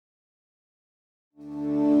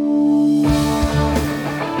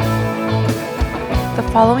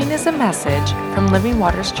following is a message from Living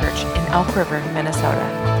Waters Church in Elk River, Minnesota.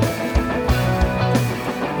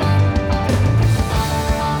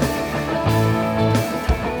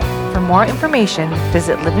 For more information,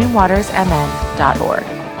 visit livingwatersmn.org.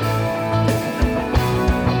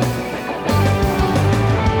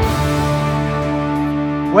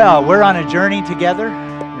 Well, we're on a journey together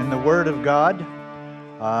in the Word of God.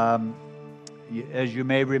 As you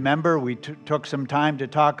may remember, we took some time to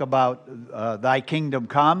talk about Thy Kingdom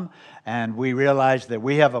Come, and we realized that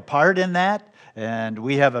we have a part in that, and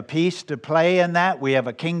we have a piece to play in that. We have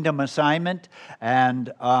a kingdom assignment,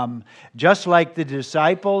 and just like the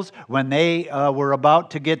disciples, when they were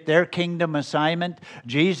about to get their kingdom assignment,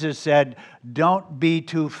 Jesus said, "Don't be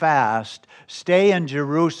too fast. Stay in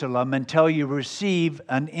Jerusalem until you receive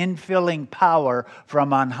an infilling power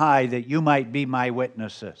from on high that you might be my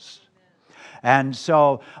witnesses." And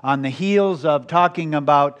so on the heels of talking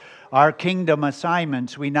about our kingdom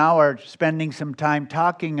assignments, we now are spending some time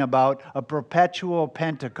talking about a perpetual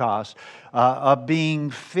Pentecost of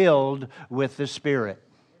being filled with the Spirit.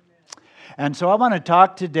 And so I want to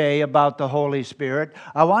talk today about the Holy Spirit.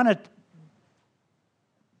 I want to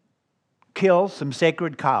kill some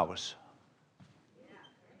sacred cows.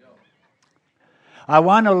 I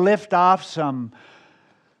want to lift off some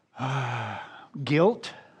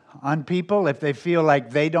guilt on people if they feel like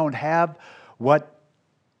they don't have what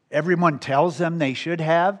everyone tells them they should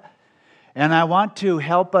have. And I want to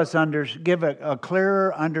help us give a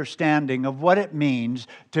clearer understanding of what it means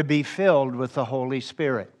to be filled with the Holy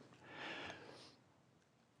Spirit.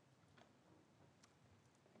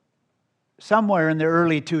 Somewhere in the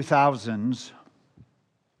early 2000s,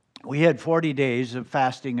 we had 40 days of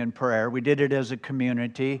fasting and prayer. We did it as a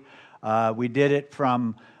community. We did it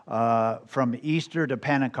from Easter to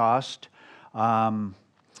Pentecost, and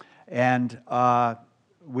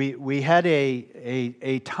we had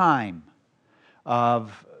a time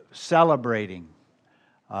of celebrating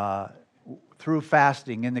through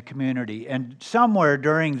fasting in the community. And somewhere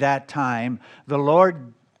during that time, the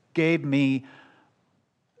Lord gave me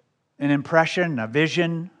an impression, a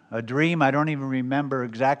vision, a dream. I don't even remember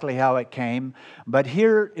exactly how it came, but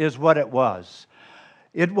here is what it was.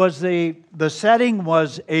 It was the setting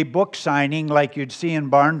was a book signing like you'd see in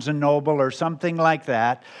Barnes & Noble or something like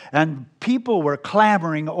that. And people were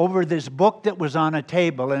clamoring over this book that was on a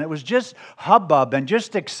table. And it was just hubbub and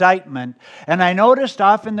just excitement. And I noticed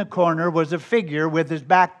off in the corner was a figure with his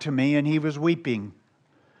back to me and he was weeping.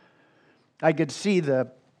 I could see I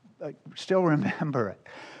still remember it.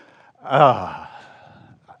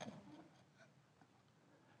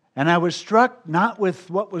 And I was struck not with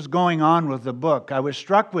what was going on with the book. I was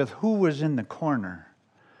struck with who was in the corner.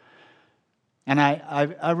 And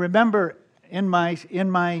I remember in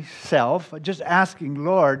myself just asking,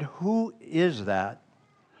 Lord, who is that?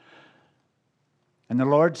 And the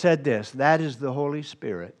Lord said this, that is the Holy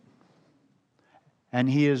Spirit. And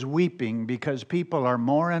He is weeping because people are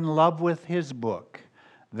more in love with His book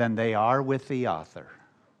than they are with the author.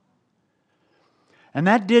 And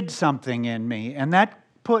that did something in me, and that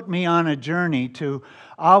put me on a journey to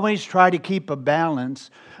always try to keep a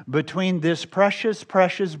balance between this precious,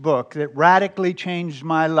 precious book that radically changed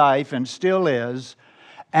my life and still is,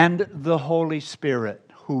 and the Holy Spirit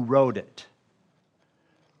who wrote it.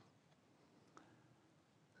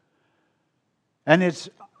 And it's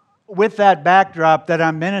with that backdrop that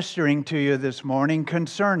I'm ministering to you this morning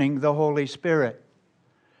concerning the Holy Spirit.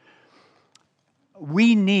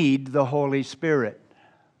 We need the Holy Spirit.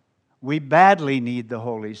 We badly need the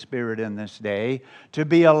Holy Spirit in this day to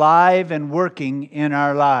be alive and working in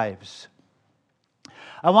our lives.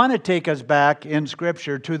 I want to take us back in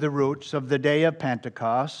Scripture to the roots of the day of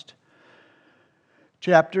Pentecost.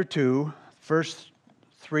 Chapter 2, first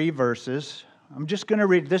 3 verses. I'm just going to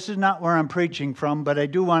read. This is not where I'm preaching from, but I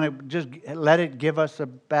do want to just let it give us a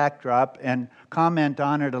backdrop and comment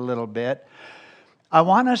on it a little bit. I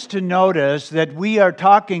want us to notice that we are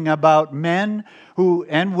talking about men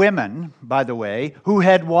and women, by the way, who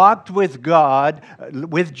had walked with God,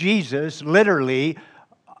 with Jesus, literally,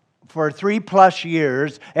 for 3+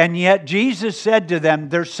 years, and yet Jesus said to them,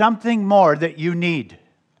 there's something more that you need.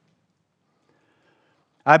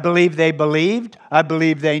 I believe they believed. I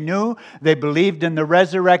believe they knew. They believed in the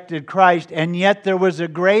resurrected Christ, and yet there was a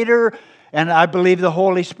greater, and I believe the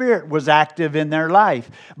Holy Spirit was active in their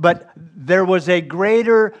life, but there was a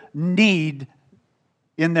greater need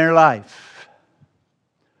in their life.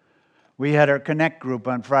 We had our Connect group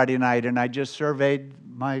on Friday night, and I just surveyed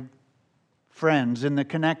my friends in the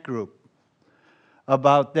Connect group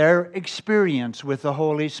about their experience with the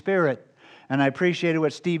Holy Spirit. And I appreciated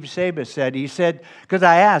what Steve Sabas said. He said, because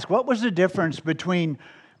I asked, what was the difference between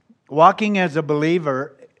walking as a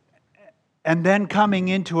believer and then coming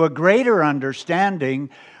into a greater understanding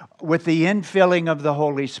with the infilling of the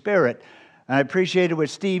Holy Spirit? And I appreciated what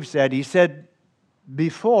Steve said. He said,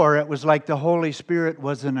 before it was like the Holy Spirit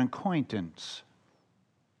was an acquaintance.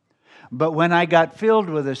 But when I got filled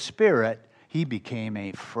with the Spirit, He became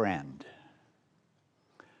a friend.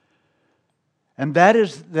 And that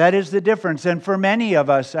is the difference. And for many of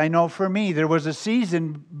us, I know for me, there was a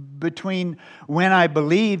season between when I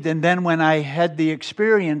believed and then when I had the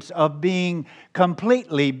experience of being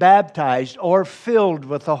completely baptized or filled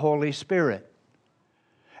with the Holy Spirit.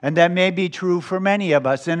 And that may be true for many of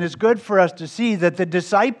us. And it's good for us to see that the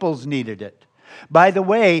disciples needed it. By the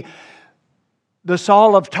way, the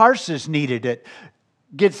Saul of Tarsus needed it.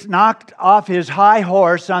 Gets knocked off his high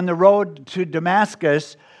horse on the road to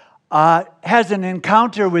Damascus, has an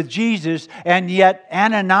encounter with Jesus, and yet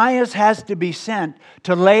Ananias has to be sent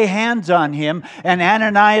to lay hands on him. And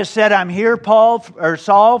Ananias said, I'm here,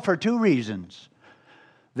 Saul, for two reasons.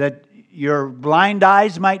 That your blind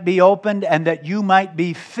eyes might be opened and that you might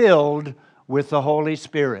be filled with the Holy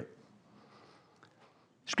Spirit.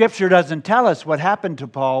 Scripture doesn't tell us what happened to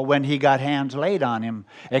Paul when he got hands laid on him,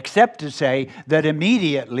 except to say that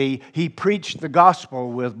immediately he preached the gospel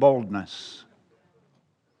with boldness.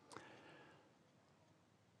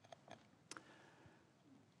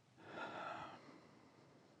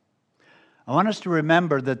 I want us to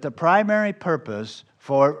remember that the primary purpose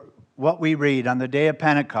for what we read on the day of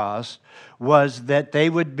Pentecost was that they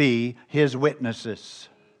would be His witnesses.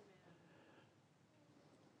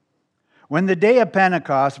 When the day of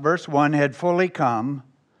Pentecost, verse 1, had fully come,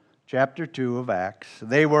 chapter 2 of Acts,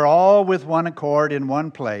 they were all with one accord in one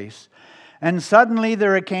place, and suddenly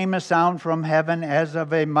there came a sound from heaven as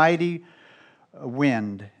of a mighty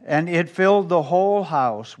wind, and it filled the whole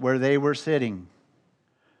house where they were sitting.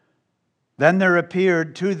 Then there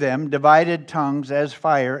appeared to them divided tongues as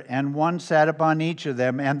fire, and one sat upon each of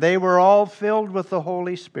them. And they were all filled with the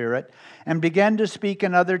Holy Spirit, and began to speak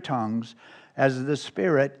in other tongues, as the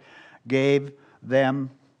Spirit gave them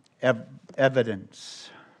evidence.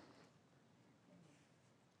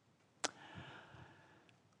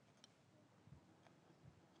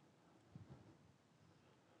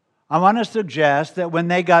 I want to suggest that when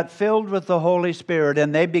they got filled with the Holy Spirit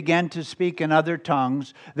and they began to speak in other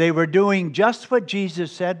tongues, they were doing just what Jesus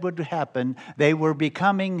said would happen. They were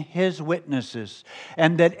becoming His witnesses.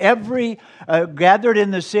 And that every, gathered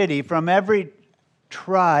in the city from every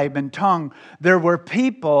tribe and tongue, there were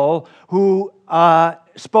people who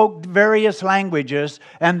spoke various languages,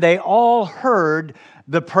 and they all heard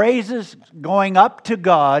the praises going up to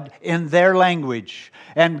God in their language.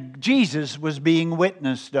 And Jesus was being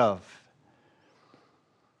witnessed of.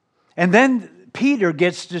 And then Peter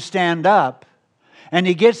gets to stand up, and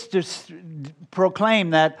he gets to proclaim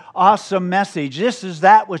that awesome message. This is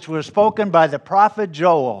that which was spoken by the prophet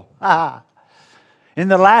Joel. In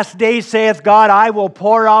the last days, saith God, I will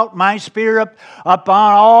pour out my Spirit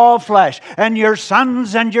upon all flesh, and your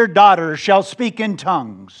sons and your daughters shall speak in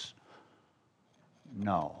tongues.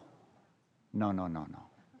 No.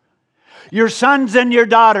 Your sons and your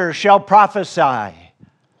daughters shall prophesy,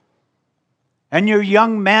 and your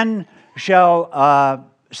young men shall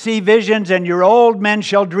see visions, and your old men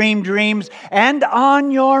shall dream dreams. And on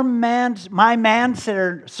my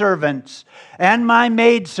manservants and my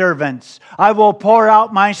maidservants I will pour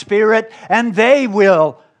out my Spirit, and they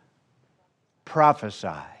will prophesy.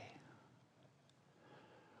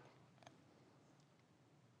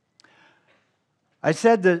 I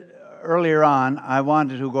said that earlier on I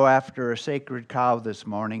wanted to go after a sacred cow this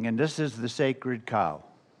morning, and this is the sacred cow.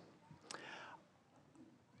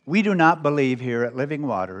 We do not believe here at Living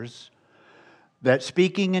Waters that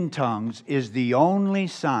speaking in tongues is the only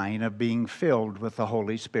sign of being filled with the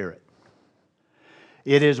Holy Spirit.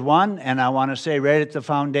 It is one, and I want to say right at the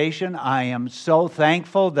foundation, I am so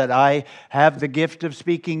thankful that I have the gift of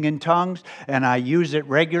speaking in tongues, and I use it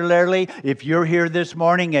regularly. If you're here this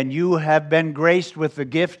morning and you have been graced with the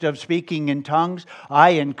gift of speaking in tongues, I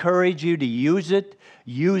encourage you to use it,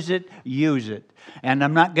 use it, use it. And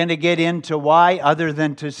I'm not going to get into why, other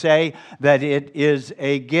than to say that it is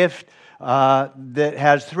a gift that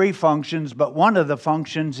has three functions, but one of the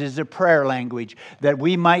functions is a prayer language, that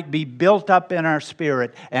we might be built up in our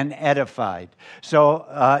spirit and edified. So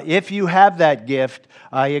if you have that gift,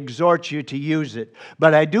 I exhort you to use it.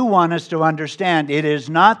 But I do want us to understand it is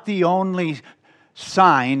not the only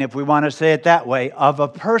sign, if we want to say it that way, of a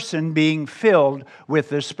person being filled with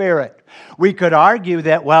the Spirit. We could argue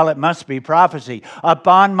that, well, it must be prophecy.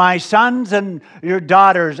 Upon my sons and your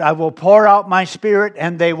daughters I will pour out my Spirit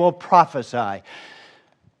and they will prophesy.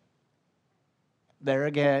 There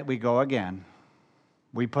again, we go again.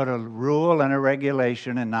 We put a rule and a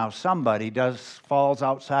regulation, and now somebody falls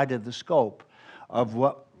outside of the scope of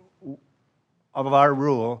our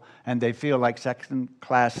rule, and they feel like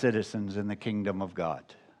second-class citizens in the kingdom of God.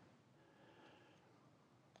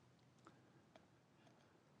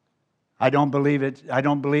 I don't believe it. I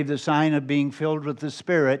don't believe the sign of being filled with the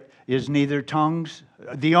Spirit is neither tongues.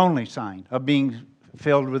 The only sign of being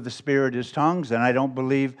filled with the Spirit is tongues, and I don't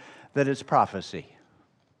believe that it's prophecy.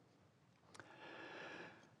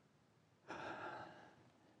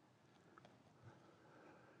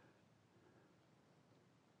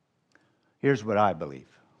 Here's what I believe.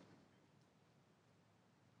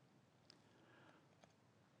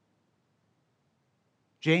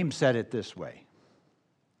 James said it this way.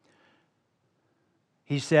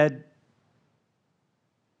 He said,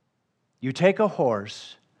 you take a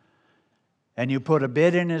horse and you put a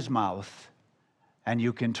bit in his mouth and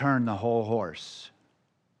you can turn the whole horse.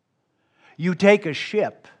 You take a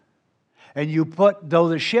ship and you put, though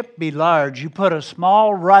the ship be large, you put a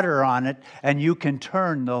small rudder on it and you can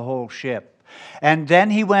turn the whole ship. And then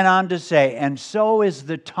he went on to say, and so is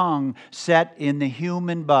the tongue set in the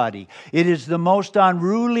human body. It is the most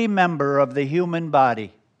unruly member of the human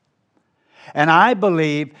body. And I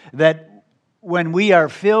believe that when we are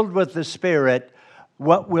filled with the Spirit,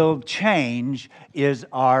 what will change is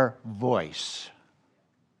our voice.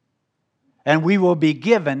 And we will be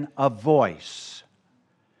given a voice.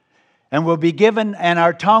 And we'll be given, and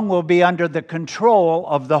our tongue will be under the control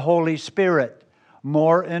of the Holy Spirit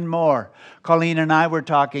more and more. Colleen and I were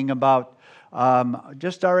talking about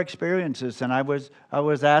just our experiences, and I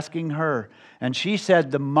was asking her, and she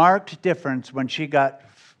said the marked difference when she got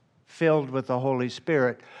filled with the Holy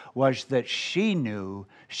Spirit was that she knew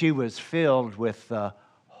she was filled with the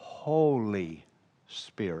Holy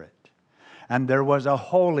Spirit. And there was a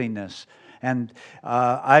holiness. And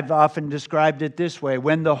I've often described it this way.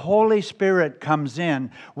 When the Holy Spirit comes in,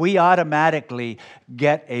 we automatically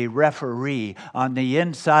get a referee on the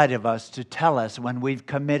inside of us to tell us when we've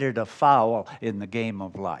committed a foul in the game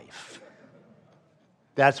of life.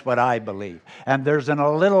 That's what I believe. And there's a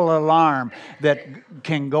little alarm that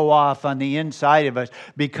can go off on the inside of us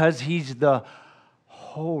because He's the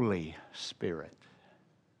Holy Spirit.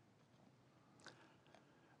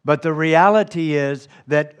 But the reality is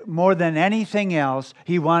that more than anything else,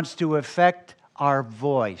 He wants to affect our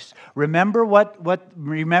voice. Remember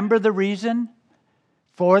remember the reason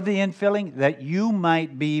for the infilling? That you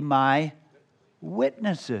might be my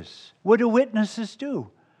witnesses. What do witnesses do?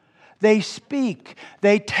 They speak.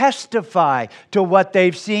 They testify to what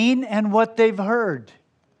they've seen and what they've heard.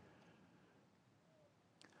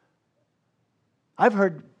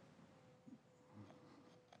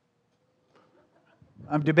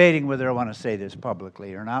 I'm debating whether I want to say this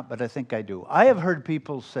publicly or not, but I think I do. I have heard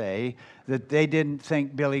people say that they didn't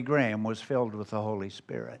think Billy Graham was filled with the Holy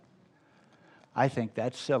Spirit. I think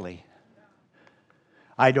that's silly.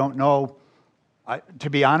 I don't know. To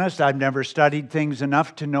be honest, I've never studied things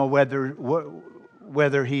enough to know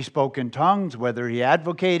whether he spoke in tongues, whether he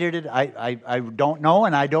advocated it. I don't know,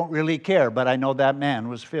 and I don't really care, but I know that man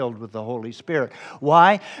was filled with the Holy Spirit.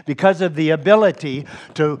 Why? Because of the ability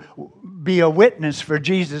to be a witness for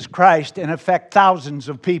Jesus Christ and affect thousands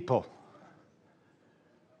of people.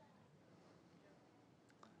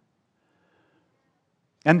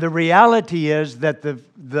 And the reality is that the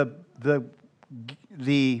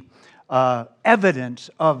evidence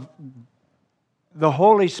of the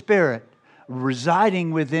Holy Spirit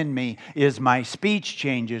residing within me is my speech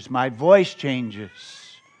changes, my voice changes.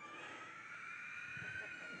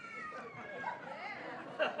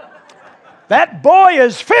 That boy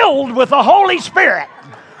is filled with the Holy Spirit.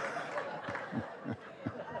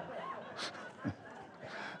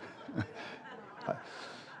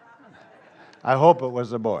 I hope it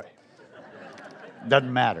was a boy.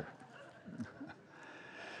 Doesn't matter.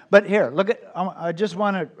 But here, look at. I just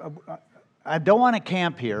want to. I don't want to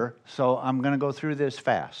camp here, so I'm going to go through this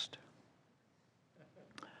fast.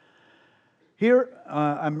 Here,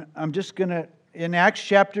 I'm just going to. In Acts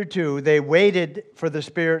chapter 2, they waited for the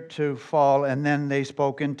Spirit to fall, and then they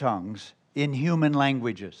spoke in tongues, in human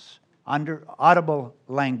languages, – under, audible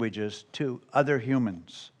languages to other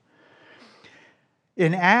humans.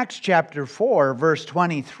 In Acts chapter 4, verse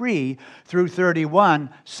 23 through 31,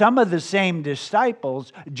 some of the same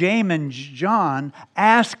disciples, James and John,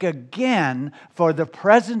 ask again for the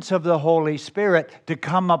presence of the Holy Spirit to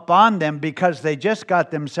come upon them because they just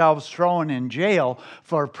got themselves thrown in jail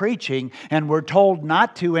for preaching and were told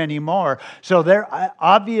not to anymore. So their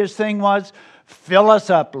obvious thing was, fill us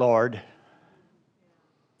up, Lord.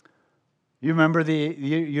 You remember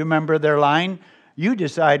you remember their line? You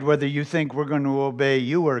decide whether you think we're going to obey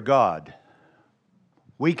you or God.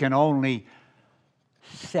 We can only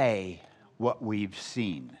say what we've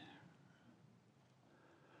seen.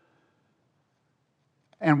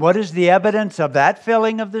 And what is the evidence of that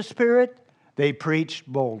filling of the Spirit? They preached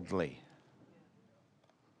boldly.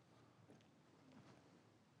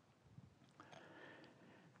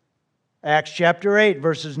 Acts chapter 8,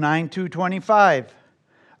 verses 9 to 25.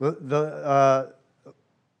 The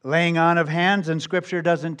laying on of hands, and Scripture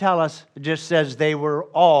doesn't tell us. It just says they were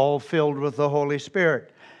all filled with the Holy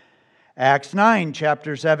Spirit. Acts 9,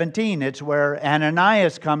 chapter 17, it's where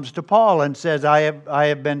Ananias comes to Paul and says, I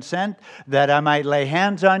have been sent that I might lay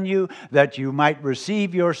hands on you, that you might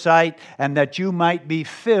receive your sight, and that you might be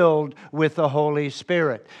filled with the Holy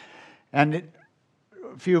Spirit. And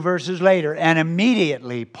a few verses later, and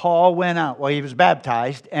immediately Paul went out. Well, he was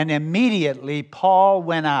baptized, and immediately Paul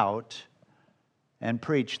went out and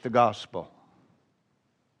preached the gospel.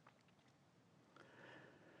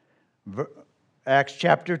 Acts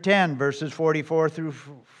chapter 10, verses 44 through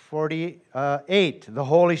 48. The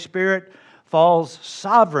Holy Spirit falls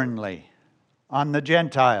sovereignly on the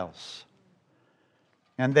Gentiles,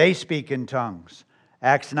 and they speak in tongues.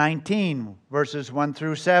 Acts 19, verses 1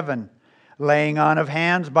 through 7. Laying on of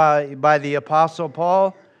hands by the Apostle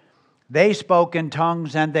Paul. They spoke in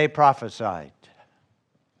tongues and they prophesied.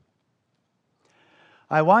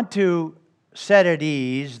 I want to set at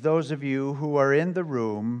ease those of you who are in the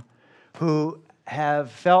room who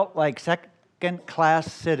have felt like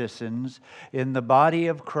second-class citizens in the body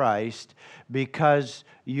of Christ because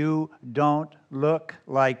you don't look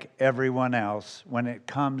like everyone else when it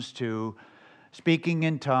comes to speaking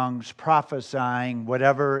in tongues, prophesying,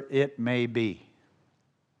 whatever it may be.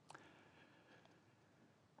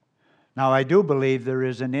 Now, I do believe there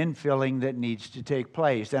is an infilling that needs to take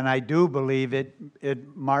place, and I do believe it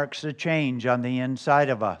marks a change on the inside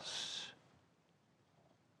of us.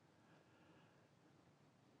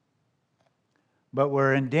 But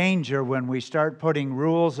we're in danger when we start putting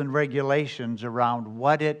rules and regulations around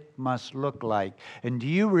what it must look like. And do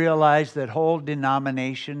you realize that whole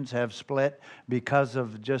denominations have split because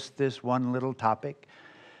of just this one little topic?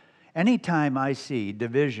 Anytime I see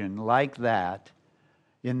division like that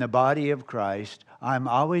in the body of Christ, I'm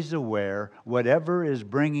always aware whatever is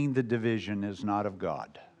bringing the division is not of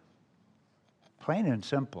God. Plain and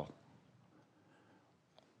simple.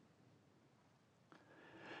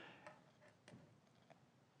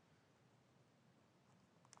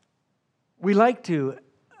 We like to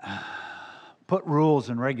put rules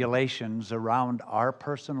and regulations around our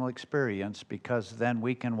personal experience because then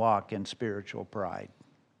we can walk in spiritual pride.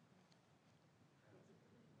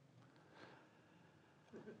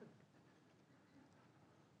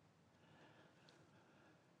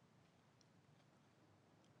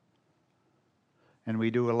 And we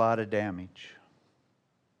do a lot of damage.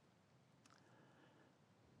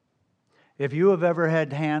 If you have ever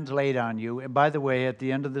had hands laid on you, and by the way, at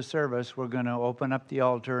the end of the service, we're going to open up the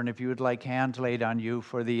altar, and if you would like hands laid on you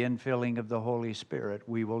for the infilling of the Holy Spirit,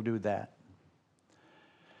 we will do that.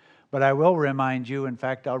 But I will remind you, in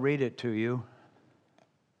fact, I'll read it to you.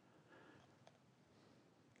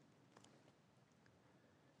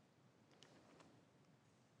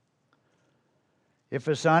 If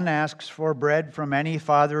a son asks for bread from any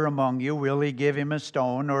father among you, will he give him a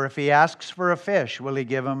stone? Or if he asks for a fish, will he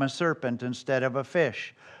give him a serpent instead of a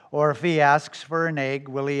fish? Or if he asks for an egg,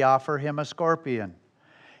 will he offer him a scorpion?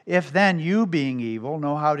 If then you, being evil,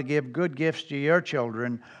 know how to give good gifts to your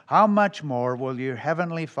children, how much more will your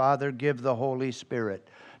heavenly Father give the Holy Spirit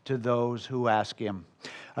to those who ask him?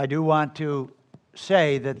 I do want to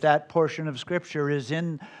say that portion of Scripture is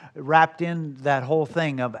wrapped in that whole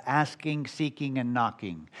thing of asking, seeking, and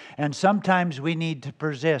knocking. And sometimes we need to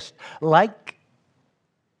persist, like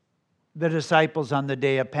the disciples on the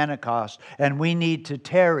day of Pentecost, and we need to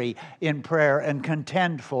tarry in prayer and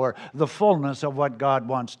contend for the fullness of what God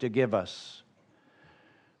wants to give us.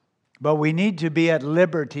 But we need to be at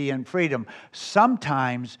liberty and freedom.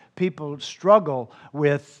 Sometimes people struggle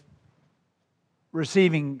with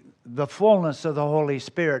receiving the fullness of the Holy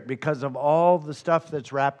Spirit because of all the stuff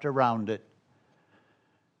that's wrapped around it.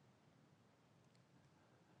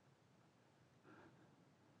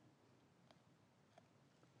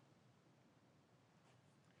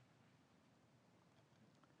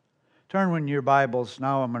 Turn in your Bibles.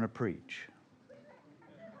 Now I'm going to preach.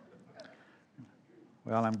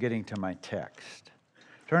 Well, I'm getting to my text.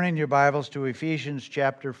 Turn in your Bibles to Ephesians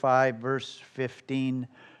chapter 5, verse 15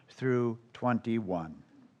 through 21.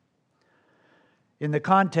 In the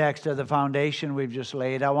context of the foundation we've just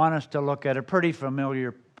laid, I want us to look at a pretty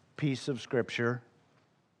familiar piece of Scripture.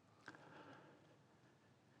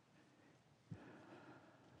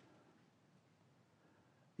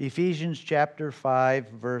 Ephesians chapter 5,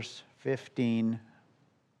 verse 15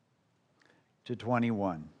 to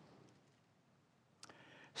 21.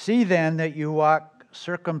 See then that you walk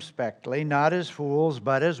circumspectly, not as fools,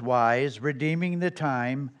 but as wise, redeeming the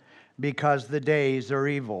time, because the days are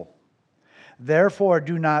evil. Therefore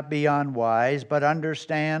do not be unwise, but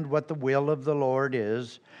understand what the will of the Lord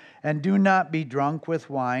is, and do not be drunk with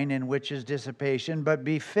wine, in which is dissipation, but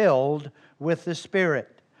be filled with the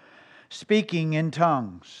Spirit, speaking in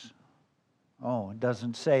tongues. Oh, it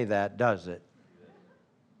doesn't say that, does it?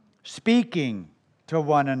 Speaking to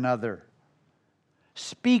one another.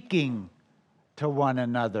 Speaking to one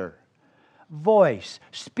another. Voice.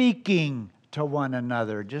 Speaking to one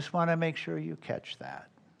another. Just want to make sure you catch that.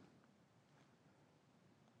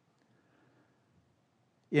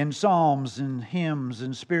 In psalms and hymns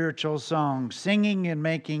and spiritual songs, singing and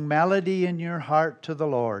making melody in your heart to the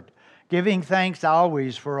Lord, giving thanks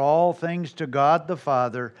always for all things to God the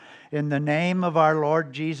Father, in the name of our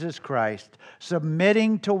Lord Jesus Christ,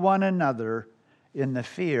 submitting to one another in the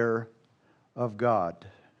fear of God.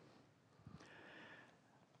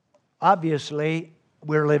 Obviously,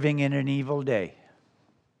 we're living in an evil day.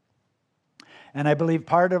 And I believe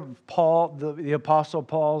part of the Apostle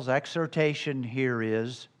Paul's exhortation here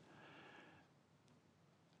is,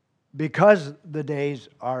 because the days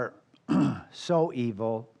are so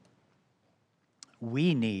evil,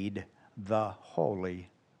 we need the Holy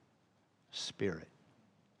Spirit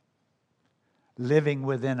living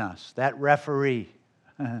within us, that referee,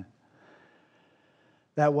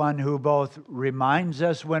 that one who both reminds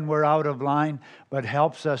us when we're out of line, but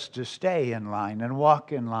helps us to stay in line and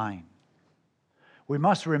walk in line. We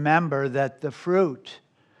must remember that the fruit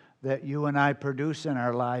that you and I produce in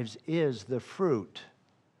our lives is the fruit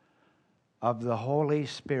of the Holy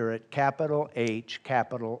Spirit, capital H,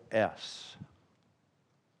 capital S.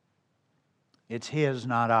 It's His,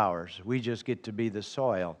 not ours. We just get to be the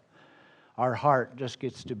soil. Our heart just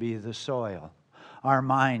gets to be the soil. Our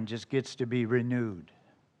mind just gets to be renewed.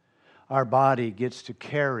 Our body gets to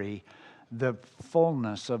carry the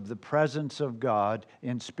fullness of the presence of God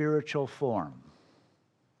in spiritual form.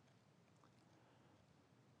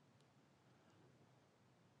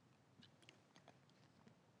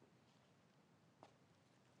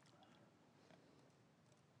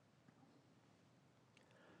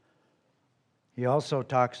 He also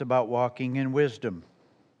talks about walking in wisdom.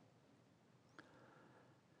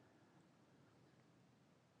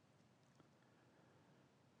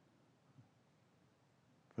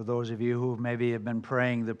 For those of you who maybe have been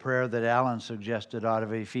praying the prayer that Alan suggested out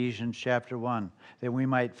of Ephesians chapter 1, that we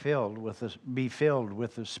might be filled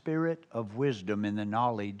with the spirit of wisdom in the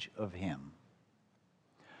knowledge of Him.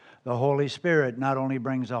 The Holy Spirit not only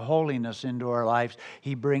brings a holiness into our lives,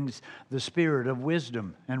 He brings the spirit of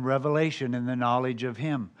wisdom and revelation in the knowledge of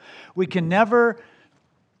Him. We can never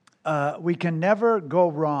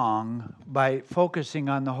go wrong by focusing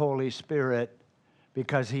on the Holy Spirit,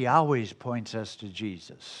 because He always points us to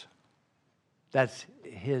Jesus. That's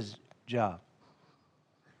His job.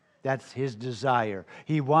 That's His desire.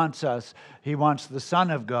 He wants the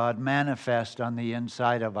Son of God manifest on the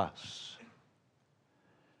inside of us.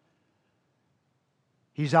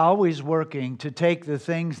 He's always working to take the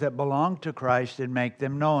things that belong to Christ and make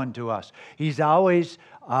them known to us. He's always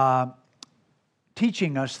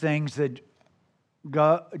teaching us things that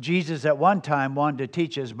Jesus at one time wanted to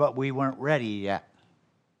teach us, but we weren't ready yet.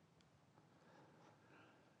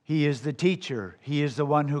 He is the teacher. He is the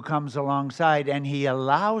one who comes alongside, and He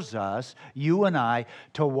allows us, you and I,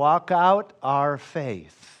 to walk out our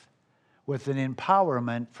faith with an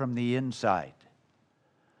empowerment from the inside.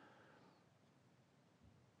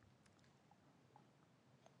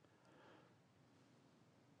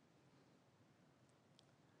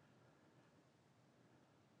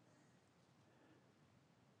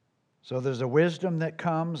 So there's a wisdom that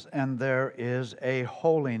comes, and there is a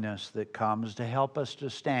holiness that comes to help us to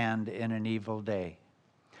stand in an evil day.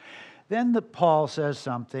 Then Paul says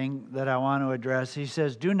something that I want to address. He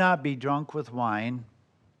says, do not be drunk with wine,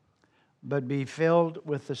 but be filled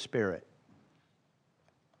with the Spirit.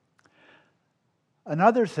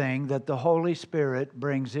 Another thing that the Holy Spirit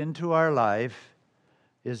brings into our life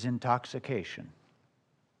is intoxication.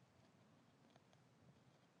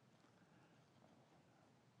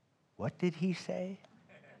 What did he say?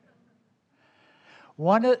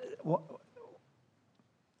 One of,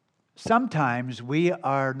 sometimes we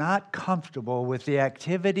are not comfortable with the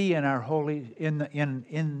activity in our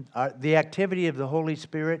the activity of the Holy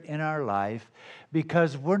Spirit in our life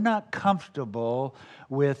because we're not comfortable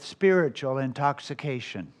with spiritual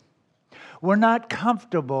intoxication. We're not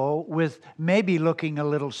comfortable with maybe looking a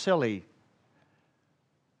little silly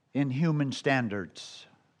in human standards.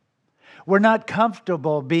 We're not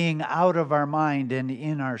comfortable being out of our mind and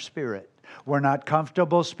in our spirit. We're not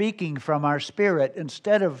comfortable speaking from our spirit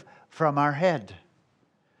instead of from our head.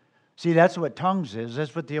 See, that's what tongues is.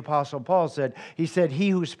 That's what the Apostle Paul said. He said,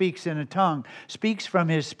 he who speaks in a tongue speaks from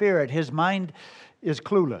his spirit. His mind is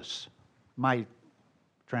clueless. My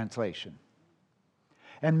translation.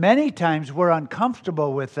 And many times we're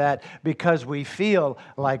uncomfortable with that because we feel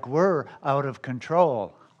like we're out of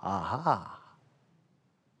control. Aha.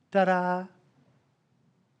 Ta-da.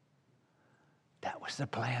 That was the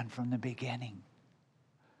plan from the beginning.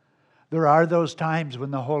 There are those times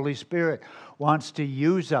when the Holy Spirit wants to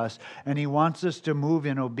use us and He wants us to move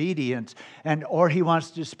in obedience or He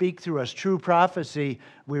wants to speak through us. True prophecy,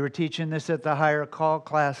 we were teaching this at the higher call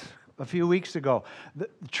class a few weeks ago. The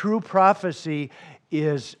true prophecy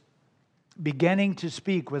is beginning to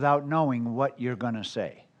speak without knowing what you're going to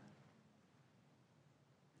say.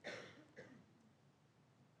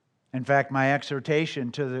 In fact, my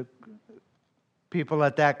exhortation to the people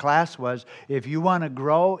at that class was, if you want to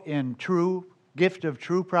grow in true gift of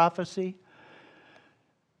true prophecy,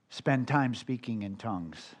 spend time speaking in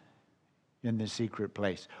tongues in the secret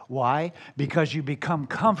place. Why? Because you become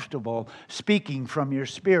comfortable speaking from your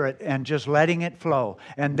spirit and just letting it flow.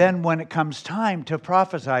 And then when it comes time to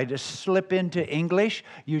prophesy, to slip into English,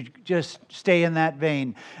 you just stay in that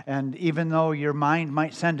vein. And even though your mind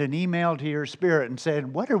might send an email to your spirit and say,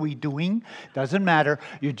 what are we doing? Doesn't matter.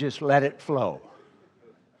 You just let it flow.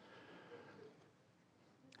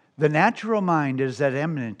 The natural mind is at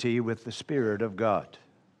enmity with the Spirit of God.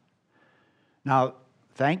 Now,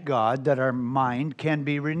 thank God that our mind can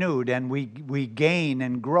be renewed and we gain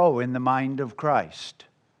and grow in the mind of Christ.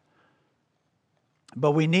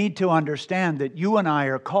 But we need to understand that you and I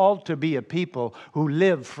are called to be a people who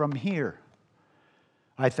live from here.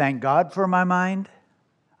 I thank God for my mind.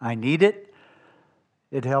 I need it.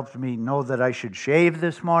 It helped me know that I should shave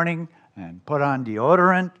this morning and put on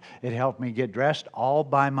deodorant. It helped me get dressed all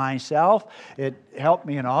by myself. It helped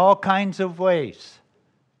me in all kinds of ways.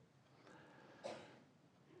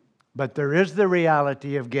 But there is the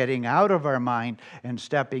reality of getting out of our mind and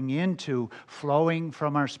stepping into flowing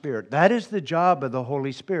from our spirit. That is the job of the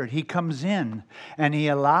Holy Spirit. He comes in and He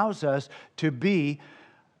allows us to be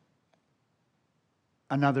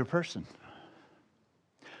another person.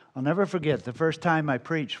 I'll never forget the first time I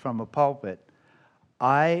preached from a pulpit.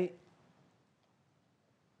 I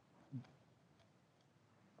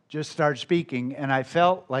just started speaking and I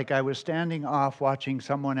felt like I was standing off watching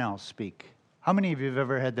someone else speak. How many of you have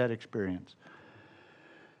ever had that experience?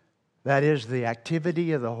 That is the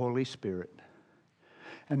activity of the Holy Spirit.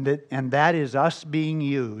 And that is us being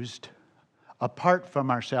used apart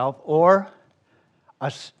from ourselves or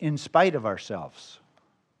us in spite of ourselves.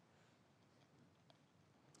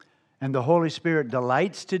 And the Holy Spirit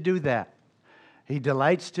delights to do that. He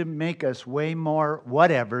delights to make us way more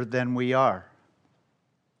whatever than we are.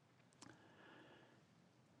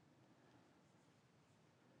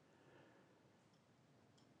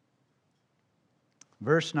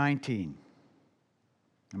 Verse 19.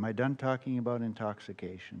 Am I done talking about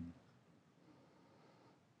intoxication?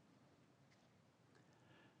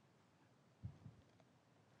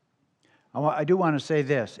 I do want to say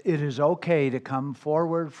this. It is okay to come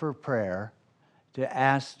forward for prayer, to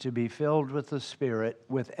ask to be filled with the Spirit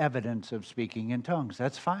with evidence of speaking in tongues.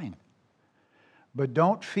 That's fine. But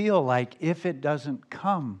don't feel like if it doesn't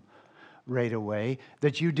come right away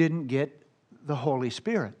that you didn't get the Holy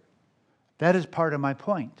Spirit. That is part of my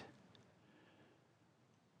point.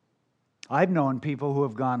 I've known people who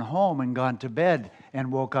have gone home and gone to bed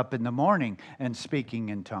and woke up in the morning and speaking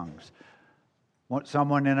in tongues.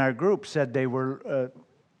 Someone in our group said they were,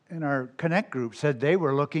 in our Connect group, said they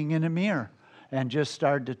were looking in a mirror and just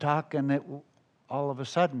started to talk, and all of a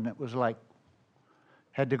sudden it was like,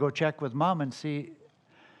 had to go check with mom and see,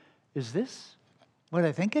 is this what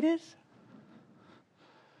I think it is?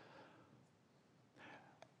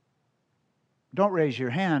 Don't raise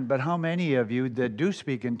your hand, but how many of you that do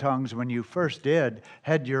speak in tongues when you first did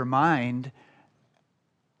had your mind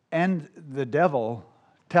and the devil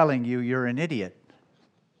telling you you're an idiot?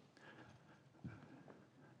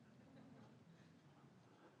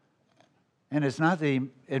 And it's not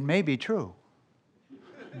it may be true.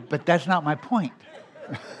 But that's not my point.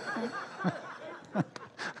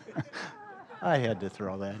 I had to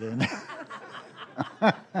throw that in.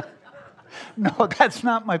 No, that's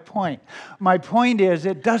not my point. My point is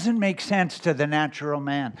it doesn't make sense to the natural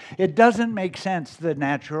man. It doesn't make sense to the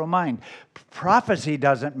natural mind. Prophecy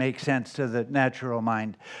doesn't make sense to the natural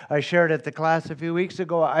mind. I shared at the class a few weeks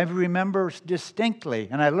ago, I remember distinctly,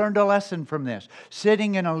 and I learned a lesson from this,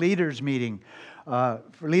 sitting in a leaders meeting,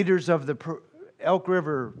 leaders of the Elk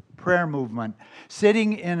River prayer movement,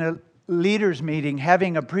 sitting in a leaders meeting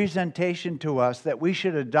having a presentation to us that we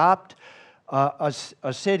should adopt a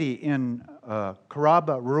city in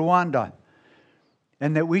Karaba, Rwanda,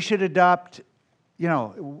 and that we should adopt,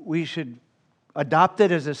 we should adopt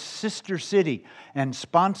it as a sister city and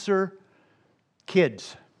sponsor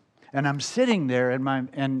kids. And I'm sitting there and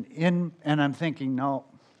I'm thinking, no,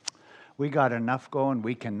 we got enough going.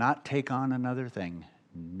 We cannot take on another thing.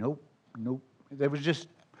 Nope. It was just,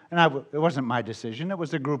 it wasn't my decision. It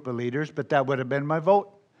was a group of leaders, but that would have been my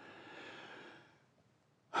vote.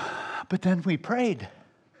 But then we prayed.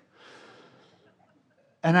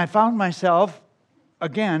 And I found myself,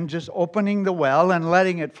 again, just opening the well and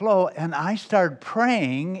letting it flow. And I started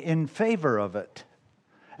praying in favor of it.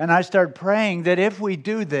 And I started praying that if we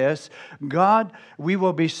do this, God, we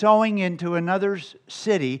will be sowing into another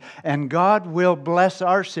city, and God will bless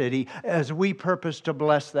our city as we purpose to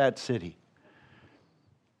bless that city.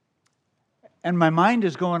 And my mind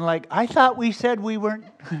is going like, I thought we said we weren't...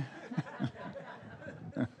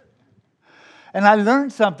 And I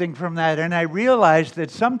learned something from that, and I realized that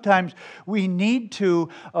sometimes we need to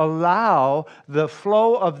allow the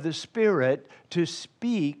flow of the Spirit to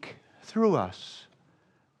speak through us.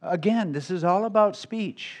 Again, this is all about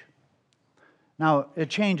speech. Now, it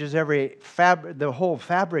changes the whole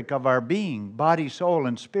fabric of our being, body, soul,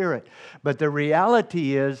 and spirit. But the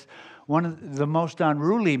reality is, one of the most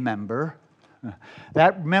unruly member,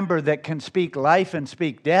 that member that can speak life and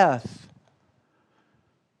speak death,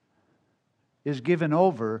 is given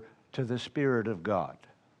over to the Spirit of God.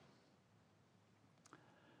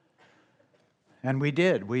 And we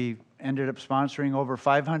did. We ended up sponsoring over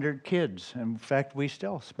 500 kids. In fact, we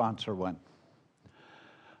still sponsor one.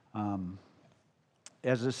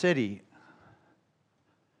 As a city,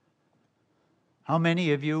 how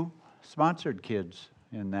many of you sponsored kids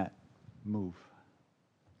in that move?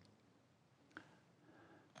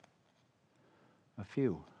 A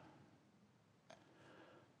few.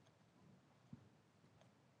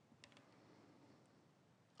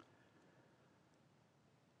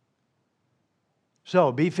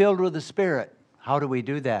 So, be filled with the Spirit. How do we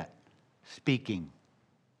do that? Speaking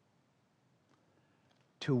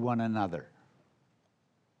to one another.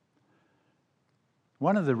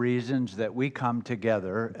 One of the reasons that we come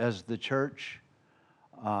together as the church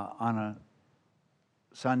on a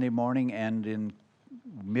Sunday morning and in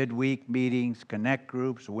midweek meetings, connect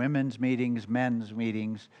groups, women's meetings, men's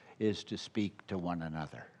meetings, is to speak to one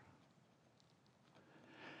another.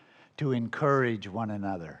 To encourage one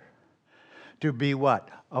another. To be what?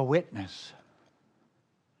 A witness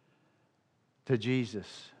to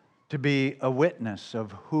Jesus. To be a witness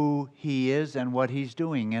of who He is and what He's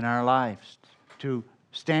doing in our lives. To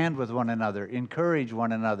stand with one another, encourage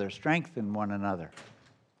one another, strengthen one another.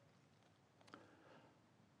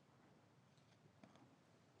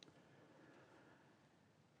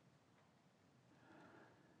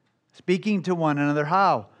 Speaking to one another,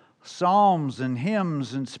 how? Psalms and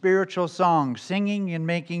hymns and spiritual songs, singing and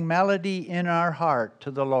making melody in our heart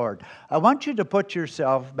to the Lord. I want you to put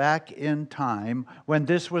yourself back in time when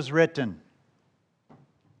this was written.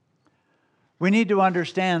 We need to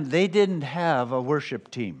understand they didn't have a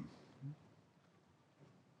worship team.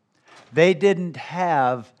 They didn't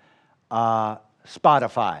have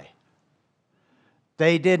Spotify.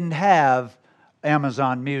 They didn't have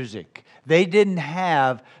Amazon Music. They didn't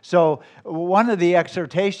have, so one of the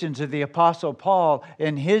exhortations of the Apostle Paul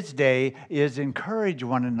in his day is encourage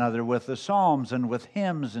one another with the Psalms and with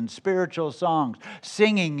hymns and spiritual songs,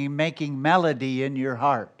 singing and making melody in your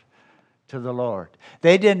heart to the Lord.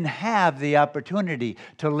 They didn't have the opportunity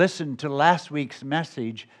to listen to last week's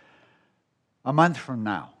message a month from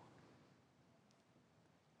now.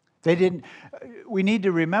 We need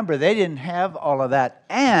to remember, they didn't have all of that,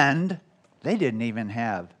 and they didn't even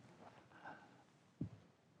have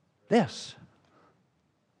this.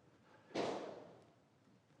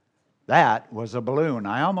 That was a balloon.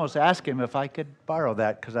 I almost asked him if I could borrow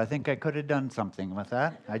that because I think I could have done something with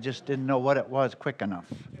that. I just didn't know what it was quick enough.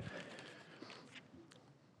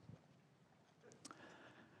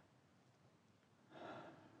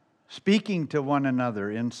 speaking to one another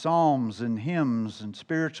in psalms and hymns and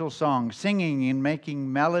spiritual songs, singing and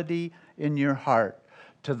making melody in your heart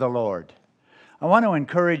to the Lord. I want to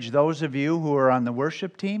encourage those of you who are on the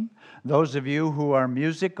worship team, those of you who are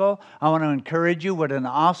musical. I want to encourage you what an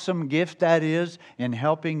awesome gift that is in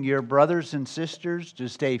helping your brothers and sisters to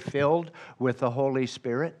stay filled with the Holy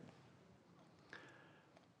Spirit.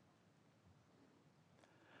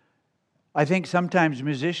 I think sometimes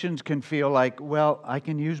musicians can feel like, well, I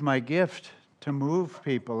can use my gift to move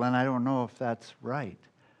people, and I don't know if that's right.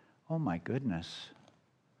 Oh my goodness.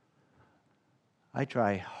 I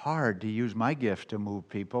try hard to use my gift to move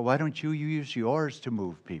people. Why don't you use yours to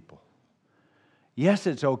move people? Yes,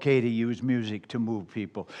 it's okay to use music to move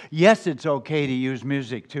people. Yes, it's okay to use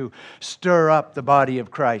music to stir up the body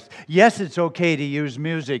of Christ. Yes, it's okay to use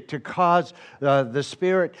music to cause the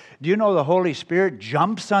Spirit. Do you know the Holy Spirit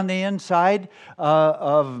jumps on the inside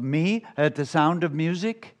of me at the sound of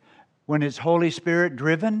music when it's Holy Spirit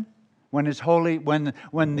driven? When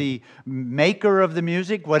the maker of the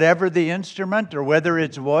music, whatever the instrument or whether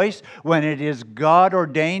it's voice, when it is God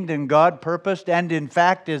ordained and God purposed and in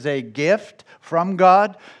fact is a gift from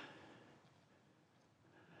God.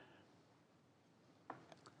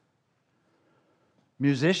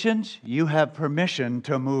 Musicians, you have permission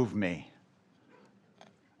to move me.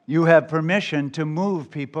 You have permission to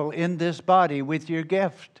move people in this body with your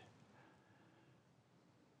gift.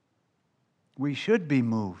 We should be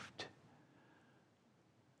moved.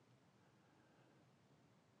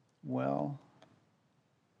 Well,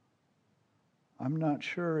 I'm not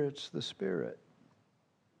sure it's the Spirit.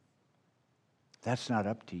 That's not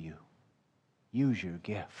up to you. Use your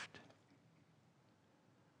gift.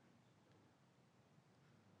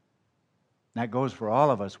 That goes for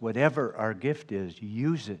all of us. Whatever our gift is,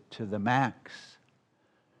 use it to the max.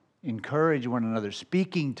 Encourage one another,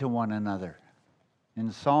 speaking to one another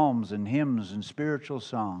in psalms and hymns and spiritual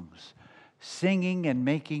songs, singing and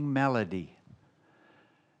making melody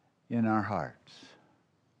in our hearts.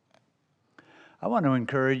 I want to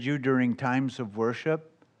encourage you during times of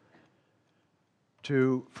worship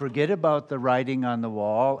to forget about the writing on the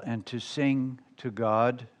wall and to sing to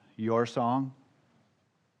God your song.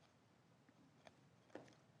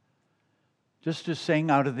 Just to sing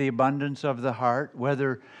out of the abundance of the heart.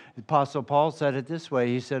 Whether Apostle Paul said it this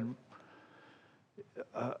way, he said,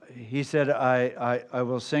 I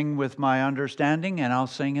will sing with my understanding and I'll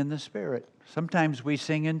sing in the Spirit. Sometimes we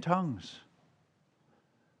sing in tongues.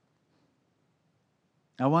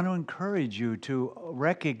 I want to encourage you to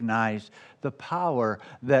recognize the power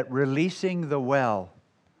that releasing the well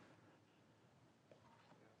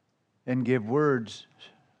and give words.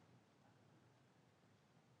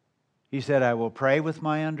 He said, I will pray with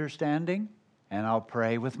my understanding and I'll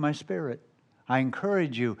pray with my spirit. I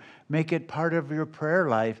encourage you, make it part of your prayer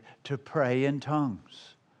life to pray in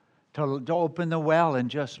tongues. To open the well and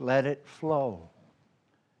just let it flow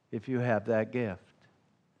if you have that gift.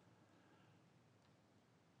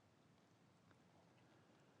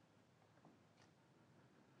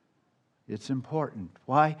 It's important.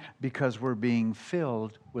 Why? Because we're being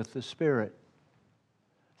filled with the Spirit.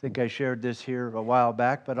 I think I shared this here a while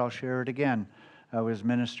back, but I'll share it again. I was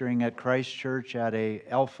ministering at Christ Church at a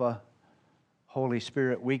Alpha Holy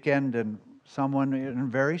Spirit weekend, and someone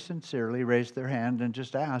very sincerely raised their hand and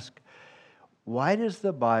just asked, why does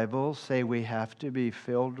the Bible say we have to be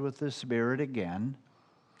filled with the Spirit again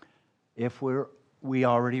if we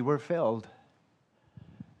already were filled?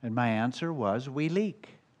 And my answer was, we leak.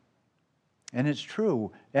 And it's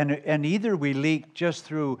true. And either we leak just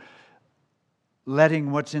through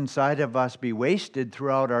letting what's inside of us be wasted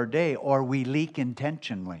throughout our day, or we leak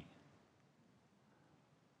intentionally.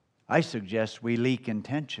 I suggest we leak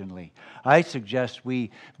intentionally. I suggest we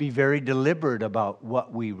be very deliberate about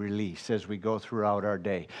what we release as we go throughout our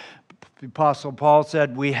day. The Apostle Paul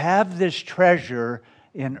said, we have this treasure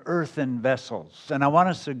in earthen vessels. And I want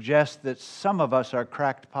to suggest that some of us are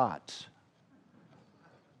cracked pots.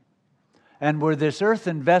 And we're this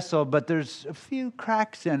earthen vessel, but there's a few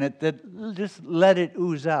cracks in it that just let it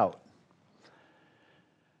ooze out.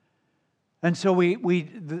 And so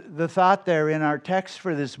the thought there in our text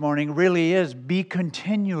for this morning really is, be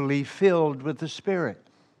continually filled with the Spirit.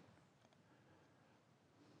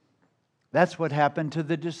 That's what happened to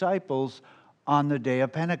the disciples on the day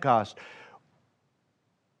of Pentecost.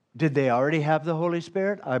 Did they already have the Holy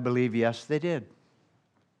Spirit? I believe yes, they did.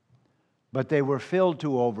 But they were filled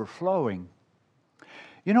to overflowing.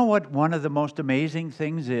 You know what one of the most amazing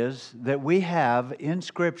things is? That we have in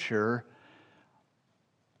Scripture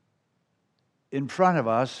in front of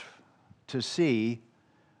us to see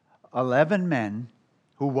 11 men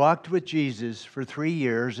who walked with Jesus for 3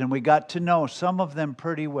 years, and we got to know some of them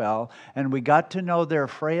pretty well, and we got to know their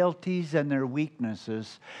frailties and their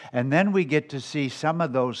weaknesses, and then we get to see some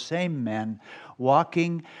of those same men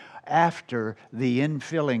walking after the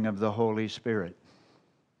infilling of the Holy Spirit.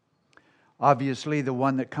 Obviously, the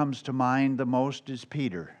one that comes to mind the most is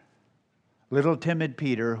Peter. Little timid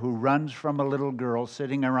Peter, who runs from a little girl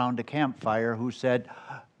sitting around a campfire who said,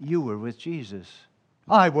 "You were with Jesus."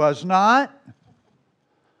 "I was not."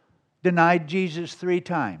 Denied Jesus 3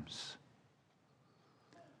 times.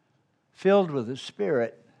 Filled with the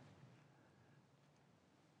Spirit,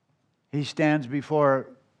 he stands before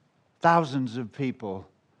thousands of people,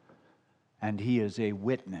 and he is a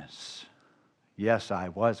witness. "Yes, I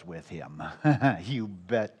was with him." You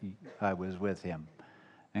bet I was with him.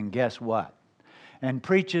 And guess what? And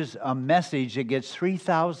preaches a message that gets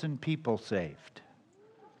 3,000 people saved.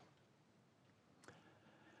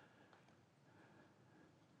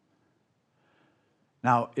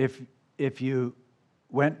 Now, if you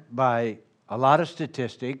went by a lot of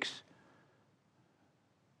statistics,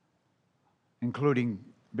 including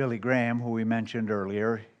Billy Graham, who we mentioned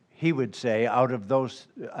earlier, he would say out of those,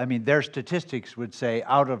 their statistics would say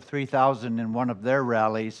out of 3,000 in one of their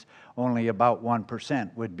rallies, only about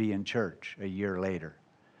 1% would be in church a year later.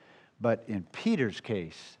 But in Peter's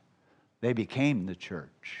case, they became the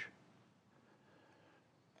church.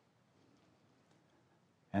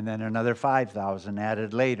 And then another 5,000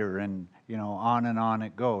 added later, and on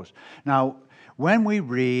it goes. Now, when we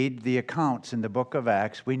read the accounts in the book of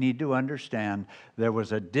Acts, we need to understand there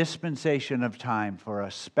was a dispensation of time for a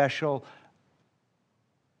special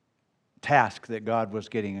task that God was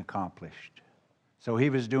getting accomplished. So he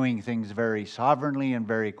was doing things very sovereignly and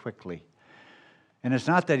very quickly. And it's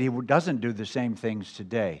not that he doesn't do the same things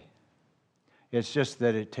today. It's just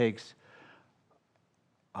that it takes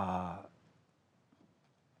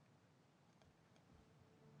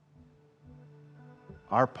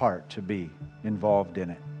our part to be involved in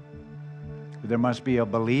it. There must be a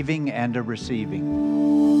believing and a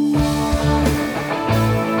receiving.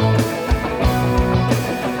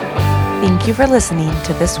 Thank you for listening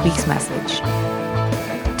to this week's message.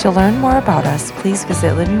 To learn more about us, please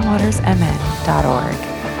visit livingwatersmn.org.